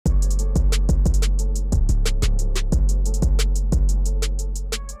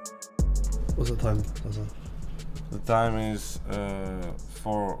What's the time? The time is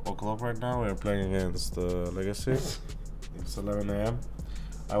 4 o'clock right now. We're playing against Legacy. It's 11 AM.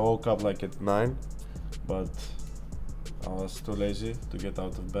 I woke up like at 9, but I was too lazy to get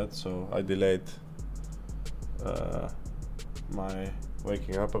out of bed, so I delayed my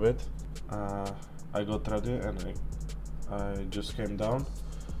waking up a bit. I got ready and I just came down.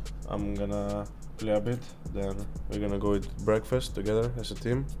 I'm gonna play a bit, then we're gonna go eat breakfast together as a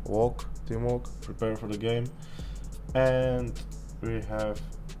team, team walk, prepare for the game, and we have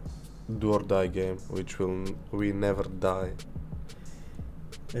do or die game, which we never die.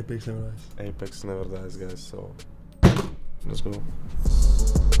 Apeks never dies. Apeks never dies, guys, so let's go.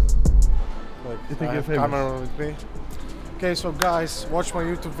 Like, I have camera with me. Okay, so guys, watch my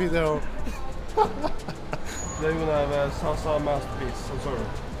YouTube video. They're gonna have a salsa masterpiece, I'm sorry.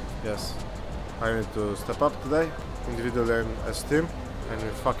 Yes, I need to step up today, individually and as team, and we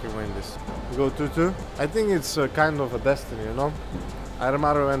fucking win this. We go 2-2. I think it's kind of a destiny, you know? I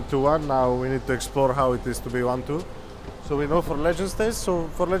remember we went 2-1, now we need to explore how it is to be 1-2. So we know for Legend stage, so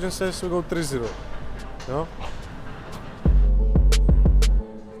for Legend stage we go 3-0, you know?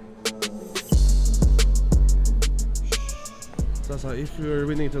 Salsa, if you're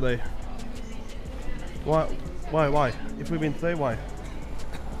winning today, why? If we win today, why?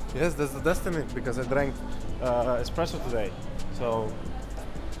 Yes, that's the destiny, because I drank espresso today. So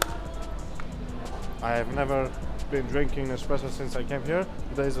I have never been drinking espresso since I came here.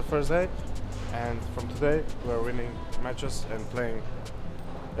 Today is the first day, and from today we're winning matches and playing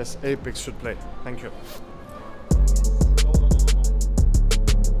as Apeks should play. Thank you.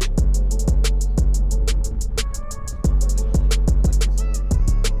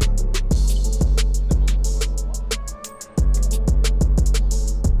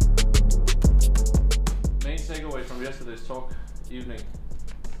 Yesterday's talk evening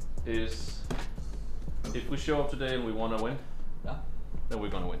is if we show up today and we want to win, then we're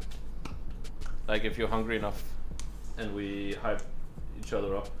gonna win. Like if you're hungry enough and we hype each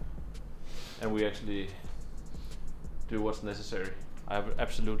other up and we actually do what's necessary, I have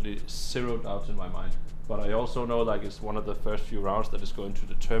absolutely zero doubts in my mind. But I also know like it's one of the first few rounds that is going to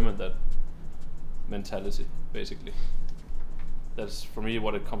determine that mentality, basically. That's for me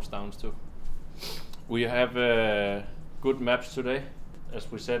what it comes down to. We have good maps today. As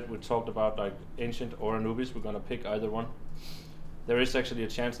we said, we talked about like Ancient or Anubis. We're gonna pick either one. There is actually a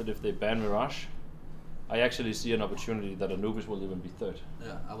chance that if they ban Mirage, I actually see an opportunity that Anubis will even be third.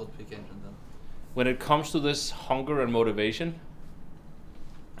 Yeah, I would pick Ancient then. When it comes to this hunger and motivation,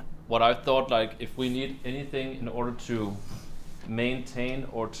 what I thought, like if we need anything in order to maintain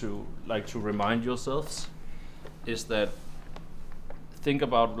or to remind yourselves, is that think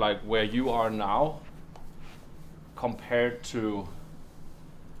about like where you are now compared to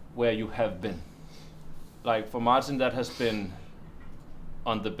where you have been. Like for Martin, that has been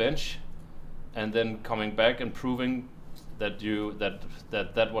on the bench and then coming back and proving that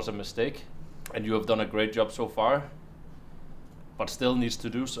that was a mistake, and you have done a great job so far, but still needs to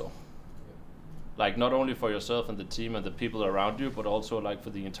do so. Like not only for yourself and the team and the people around you, but also like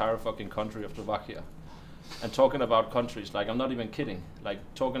for the entire fucking country of Slovakia. And talking about countries, like I'm not even kidding, like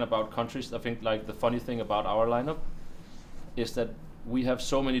talking about countries, I think like the funny thing about our lineup is that we have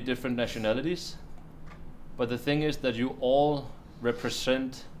so many different nationalities, but the thing is that you all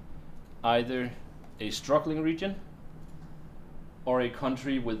represent either a struggling region or a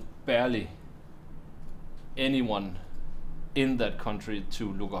country with barely anyone in that country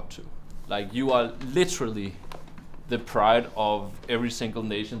to look up to. Like you are literally the pride of every single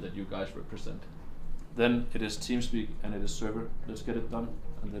nation that you guys represent. Then it is TeamSpeak and it is server. Let's get it done,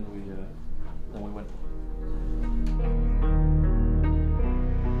 and then we win.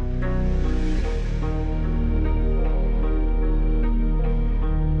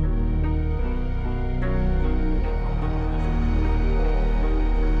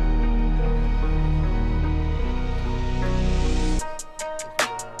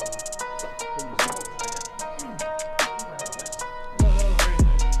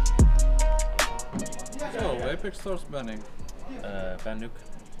 Apeks starts banning. Ban Nuke.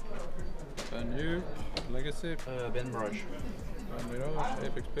 Ban Nuke. Legacy. Ben Mirage. Ban Mirage.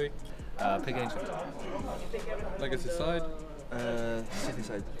 Apeks pick. Pick Ancient. Legacy side. City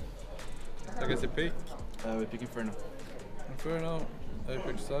side. Legacy pick. We pick Inferno. Inferno.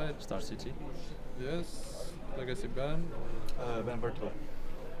 Apeks side. Star City. Yes. Legacy ban. Ben Vertical.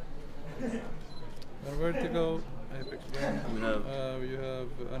 Ban Vertical. Apeks ban. You have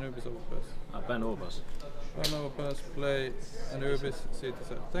Anubis Overpass. Ban Overpass. Ban Overpass. Play Anubis City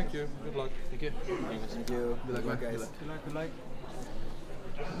side. Thank you. Good luck. Thank you. Thank you. Good luck, guys. Good luck.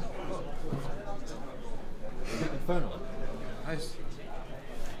 Infernal. Nice.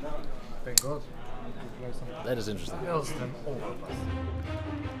 Thank God. That is interesting. Else than all of us.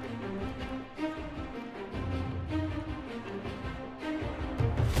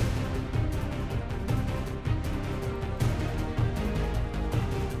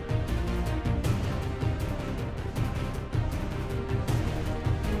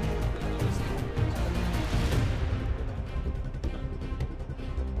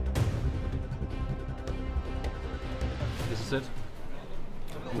 This is it.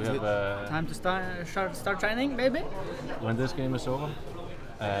 We have Time to start training, baby. when this game is over,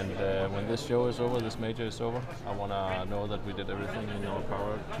 and when this show is over, this major is over, I want to know that we did everything in our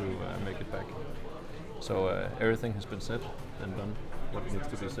power to make it back. So everything has been said and done, what needs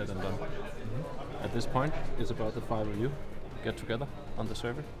to be said and done. At this point, it's about the 5 of you get together on the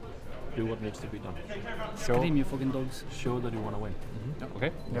server, do what needs to be done. Scream, you fucking dogs. Show that you want to win.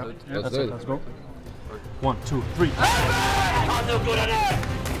 Okay? Yeah. That's it. Let's go. 1, 2, 3.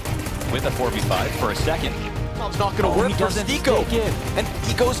 With a 4v5 for a second. It's not going to work for Stico. And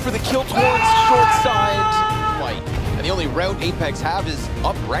he goes for the kill towards short side fight. And the only route Apeks have is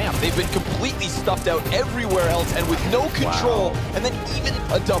up ramp. They've been completely stuffed out everywhere else and with no control. Wow. And then even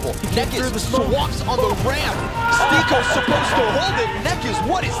a double. Nekis swaps on the ramp. Stico's supposed to hold it. Nekis,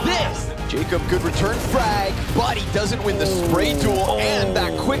 what is this? Jacob, good return frag, but he doesn't win the spray duel and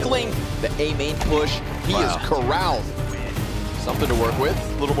that quick link. The A main push, he is corralled. Something to work with.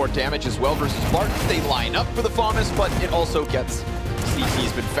 A little more damage as well versus Spartan. They line up for the FAMAS, but it also gets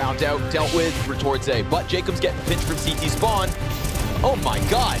CT's been found out, dealt with, towards A. But Jacob's getting pinched from CT spawn. Oh my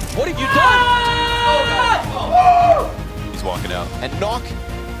god, what have you done? He's walking out. And Knock,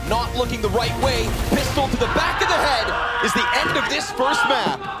 not looking the right way. Pistol to the back of the head is the end of this first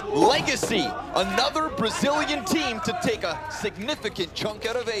map. Legacy, another Brazilian team to take a significant chunk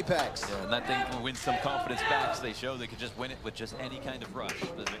out of Apeks. Yeah, and that thing will win some confidence back. So they show they could just win it with just any kind of rush.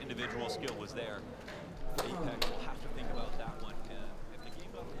 The individual skill was there. Apeks will have to think about that one. If the game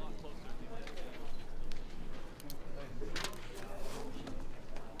got a lot closer,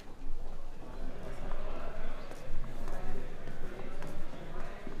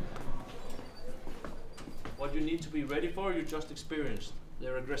 What you need to be ready for, you just experienced.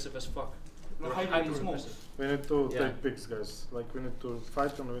 They're aggressive as fuck. We need to take picks, guys. Like, we need to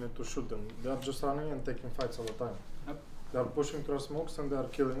fight and we need to shoot them. They are just running and taking fights all the time. Yep. They are pushing through smokes and they are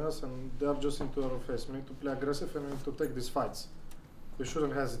killing us and they are just into our face. We need to play aggressive and we need to take these fights. We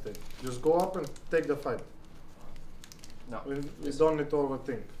shouldn't hesitate. Just go up and take the fight. No. We don't need to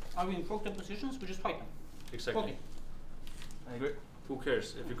overthink. Are we in broken positions? We just fight them. Exactly. Okay. I agree. Who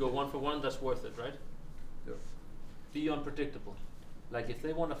cares? If you go 1 for 1, that's worth it, right? Yeah. Be unpredictable. Like, if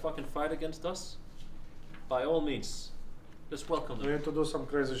they want to fucking fight against us, by all means, just welcome them. We need to do some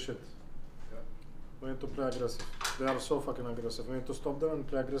crazy shit. Yeah. We need to play aggressive. They are so fucking aggressive. We need to stop them and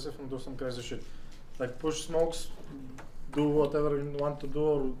play aggressive and do some crazy shit. Like, push smokes, do whatever you want to do,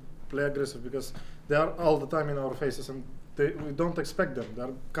 or play aggressive, because they are all the time in our faces and we don't expect them. They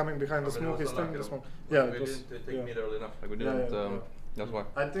are coming behind the smoke, he's staying the smoke. Yeah, we didn't take mid early enough. Like we didn't, that's why.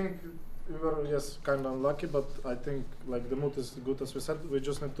 I think we were, yes, kind of unlucky, but I think like the mood is good, as we said. We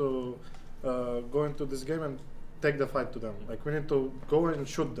just need to go into this game and take the fight to them. Like, we need to go and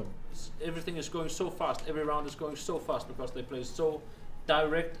shoot them. Everything is going so fast. Every round is going so fast because they play so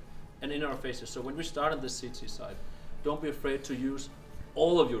direct and in our faces. So when we start on the CT side, don't be afraid to use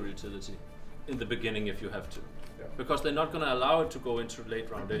all of your utility in the beginning if you have to. Yeah. Because they're not going to allow it to go into late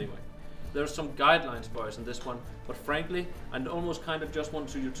round anyway. There are some guidelines for us in this one, but frankly, I almost kind of just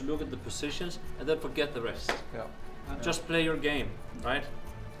want you to look at the positions and then forget the rest. Yeah. Just play your game, right?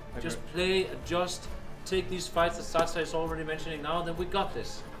 Just play, adjust, take these fights that Satsa is already mentioning now, then we got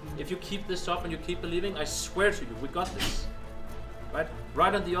this. If you keep this up and you keep believing, I swear to you, we got this. Right?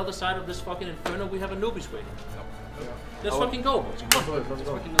 Right on the other side of this fucking inferno, we have a newbies waiting. Yeah. Let's fucking go. Let's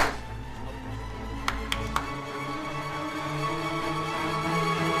go.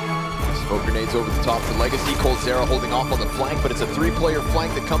 Smoke grenades over the top for Legacy. Coldzera holding off on the flank, but it's a 3-player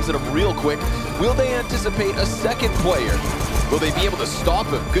flank that comes at him real quick. Will they anticipate a second player? Will they be able to stop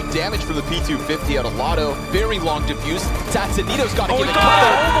him? Good damage from the P250 out of Lotto. Very long diffuse. Tatsunito's got to get a cover.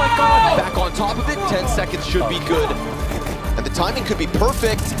 Oh my god! Back on top of it. 10 seconds should be good. And the timing could be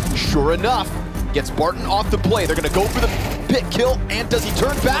perfect. Sure enough. Gets Barton off the play. They're going to go for the pit kill. And does he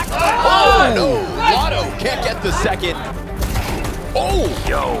turn back? Oh no! Lotto can't get the second. Oh!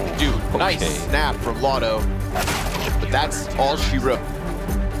 Yo! Dude, nice snap from Lotto. But that's all she wrote.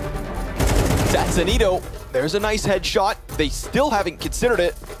 Tatsunito There's a nice headshot. They still haven't considered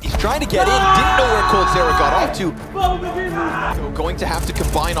it. He's trying to get in. Didn't know where coldzera got off to. So going to have to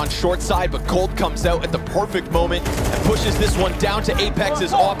combine on short side, but Cold comes out at the perfect moment and pushes this one down to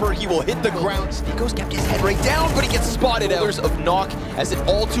Apex's Opper. He will hit the ground. Sneako's kept his head right down, but he gets spotted out of knock, as it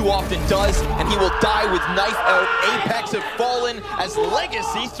all too often does, and he will die with knife out. Apeks have fallen as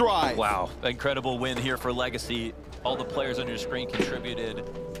Legacy thrive. Wow, incredible win here for Legacy. All the players on your screen contributed.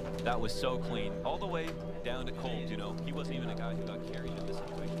 That was so clean. All the way down to Cold, you know. He wasn't even a guy who got carried in this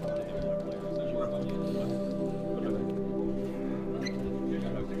situation.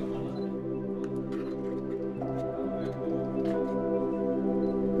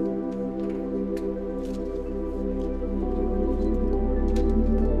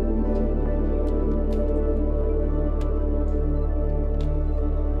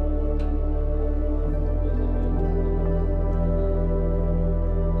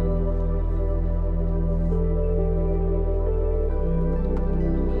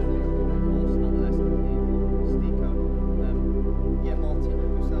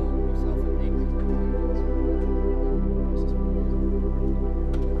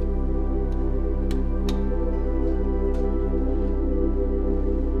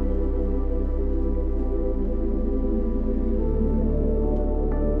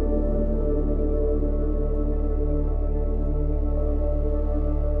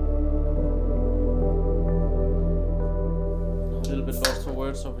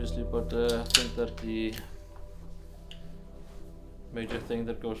 Obviously, but I think that the major thing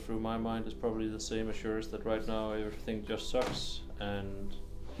that goes through my mind is probably the same assurance that right now everything just sucks and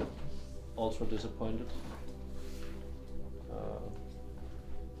also disappointed.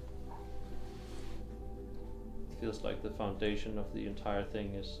 Feels like the foundation of the entire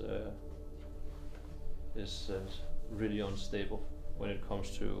thing is really unstable when it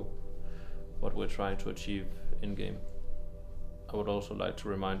comes to what we're trying to achieve in game. I would also like to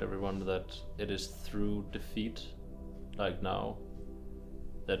remind everyone that it is through defeat, like now,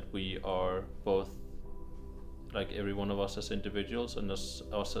 that we are both, like every one of us as individuals and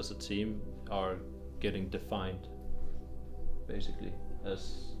us as a team, are getting defined, basically,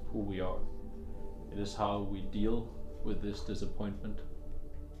 as who we are. It is how we deal with this disappointment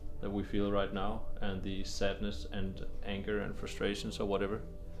that we feel right now, and the sadness and anger and frustrations or whatever.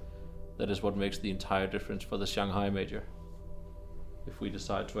 That is what makes the entire difference for the Shanghai major. If we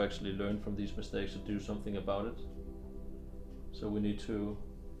decide to actually learn from these mistakes and do something about it. So we need to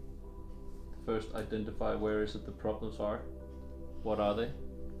first identify where is it the problems are, what are they,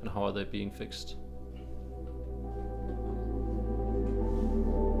 and how are they being fixed.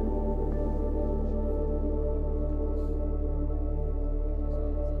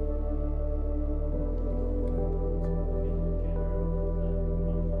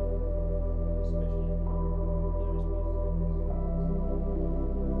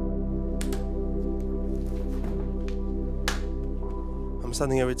 I'm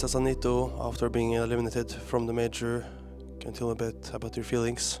standing here with Sasanito after being eliminated from the major. Can you tell me a bit about your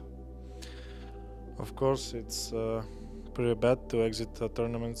feelings? Of course, it's pretty bad to exit a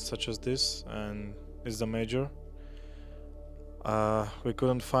tournament such as this, and it's the major. We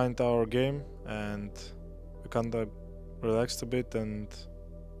couldn't find our game, and we kinda relaxed a bit, and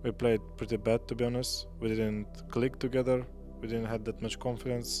we played pretty bad, to be honest. We didn't click together, we didn't have that much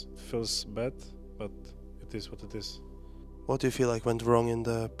confidence. It feels bad, but it is what it is. What do you feel like went wrong in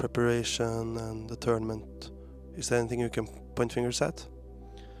the preparation and the tournament? Is there anything you can point fingers at?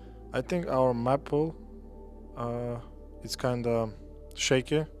 I think our map pool it's kinda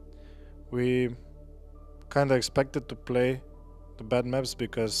shaky. We kinda expected to play the bad maps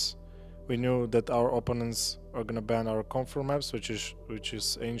because we knew that our opponents are gonna ban our comfort maps, which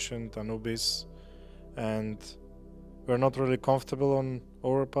is Ancient, Anubis, and we're not really comfortable on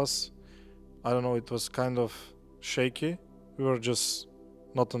Overpass. I don't know, it was kind of shaky. We were just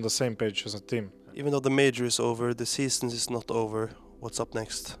not on the same page as a team. Even though the major is over, the season is not over. What's up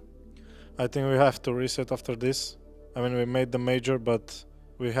next? I think we have to reset after this. I mean, we made the major, but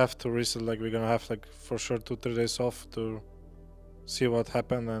we have to reset. Like, we're gonna have like for sure 2-3 days off to see what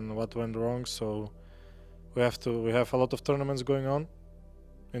happened and what went wrong. So we have a lot of tournaments going on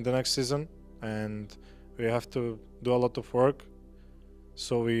in the next season, and we have to do a lot of work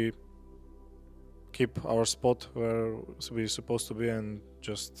so we keep our spot where we're supposed to be and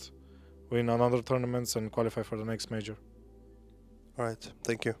just win another tournaments and qualify for the next major. All right,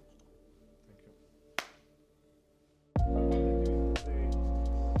 thank you.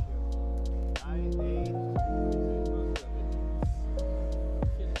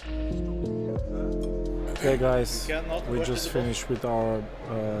 Okay guys, we just finished with our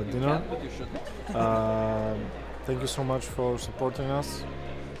dinner. Thank you so much for supporting us.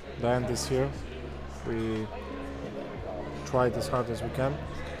 The end is here. We tried as hard as we can.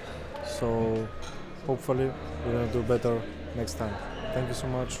 So hopefully we're gonna do better next time. Thank you so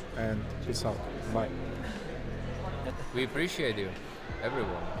much and peace out. Bye. We appreciate you,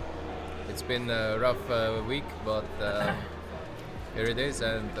 everyone. It's been a rough week, but here it is,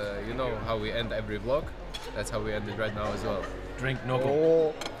 and you know how we end every vlog. That's how we end it right now as well. Drink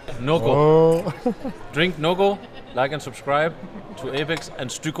no-go. No-go. Drink no-go, like and subscribe to Apeks and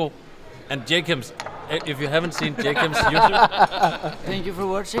Stuco and Jacobs. If you haven't seen Jacobs' YouTube. Thank you for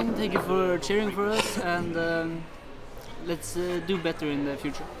watching, thank you for cheering for us, and let's do better in the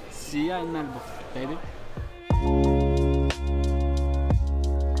future. See ya in Melbourne, baby.